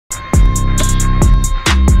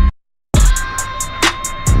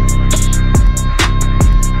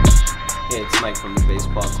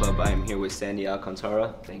Baseball Club. I am here with Sandy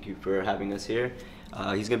Alcantara. Thank you for having us here.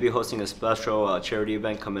 He's going to be hosting a special charity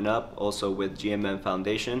event coming up, also with GMM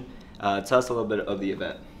Foundation. Tell us a little bit of the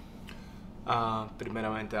event.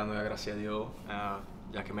 Primeramente dando gracias a Dios,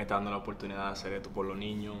 ya que me está dando la oportunidad de hacer esto por los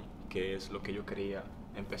niños, que es lo que yo quería.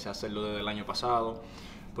 Empecé a hacerlo desde el año pasado,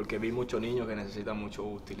 porque vi muchos niños que necesitan muchos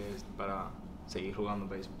útiles para seguir jugando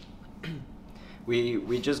béisbol.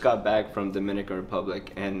 We just got back from Dominican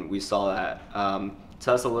Republic and we saw that.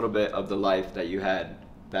 Tell us a little bit of the life that you had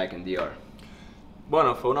back in DR.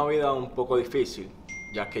 Bueno, fue una vida un poco difícil,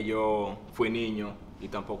 ya que yo fui niño y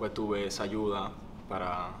tampoco tuve esa ayuda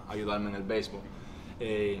para ayudarme en el béisbol.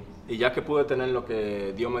 Y ya que pude tener lo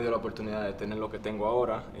que Dios me dio la oportunidad de tener lo que tengo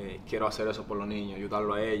ahora, quiero hacer eso por los niños,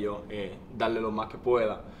 ayudarlo a ellos, darle lo más que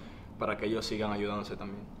pueda para que ellos sigan ayudándose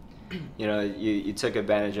también. You know, you took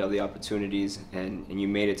advantage of the opportunities and you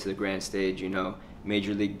made it to the grand stage, you know,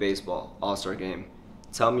 Major League Baseball, All-Star Game.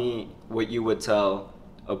 Tell me what you would tell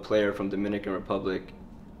a player from Dominican Republic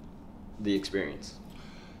the experience.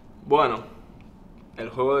 Bueno, el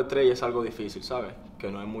juego de estrella es algo difícil, ¿sabes?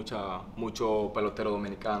 Que no hay muchos peloteros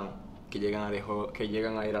dominicanos que llegan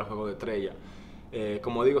a ir al juego de estrella.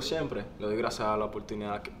 Como digo siempre, le doy gracias a la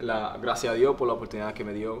oportunidad, gracias a Dios por la oportunidad que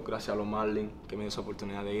me dio, gracias a los Marlins que me dio esa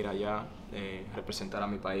oportunidad de ir allá, representar a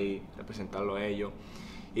mi país, representarlo a ellos,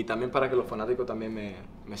 y también para que los fanáticos también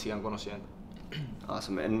me sigan conociendo.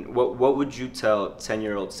 Awesome. And what would you tell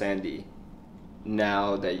 10-year-old Sandy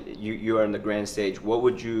now that you are in the grand stage? What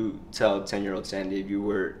would you tell 10-year-old Sandy if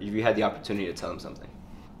you had the opportunity to tell him something?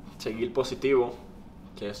 Seguir positivo,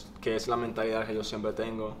 que es la mentalidad que yo siempre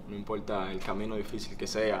tengo, no importa el camino difícil que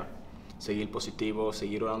sea, seguir positivo,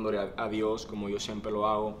 seguir orándole a Dios como yo siempre lo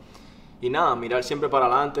hago. Y nada, mirar siempre para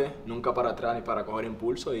adelante, nunca para atrás ni para coger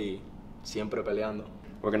impulso y siempre peleando.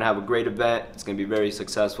 We're going to have a great event. It's going to be very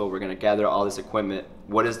successful. We're going to gather all this equipment.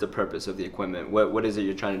 What is the purpose of the equipment? What is it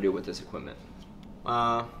you're trying to do with this equipment?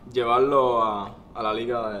 Llevarlo a la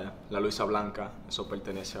Liga de la Luisa Blanca. Eso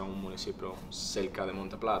pertenece a un municipio cerca de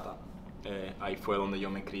Monte Plata. Ahí fue donde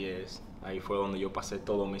yo me crié, ahí fue donde yo pasé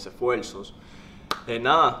todos mis esfuerzos.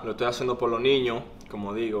 Nada, lo estoy haciendo por los niños,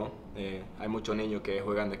 como digo. Hay muchos niños que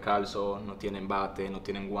juegan descalzos, no tienen bate, no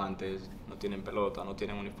tienen guantes, no tienen pelota, no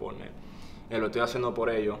tienen uniforme. Lo estoy haciendo por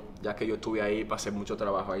ellos, ya que yo estuve ahí, pasé mucho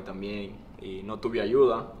trabajo ahí también y no tuve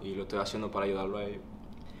ayuda, y lo estoy haciendo para ayudarlo a ellos.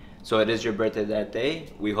 So it is your birthday that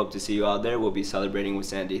day. We hope to see you out there. We'll be celebrating with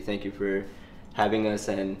Sandy. Thank you for having us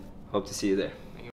and hope to see you there.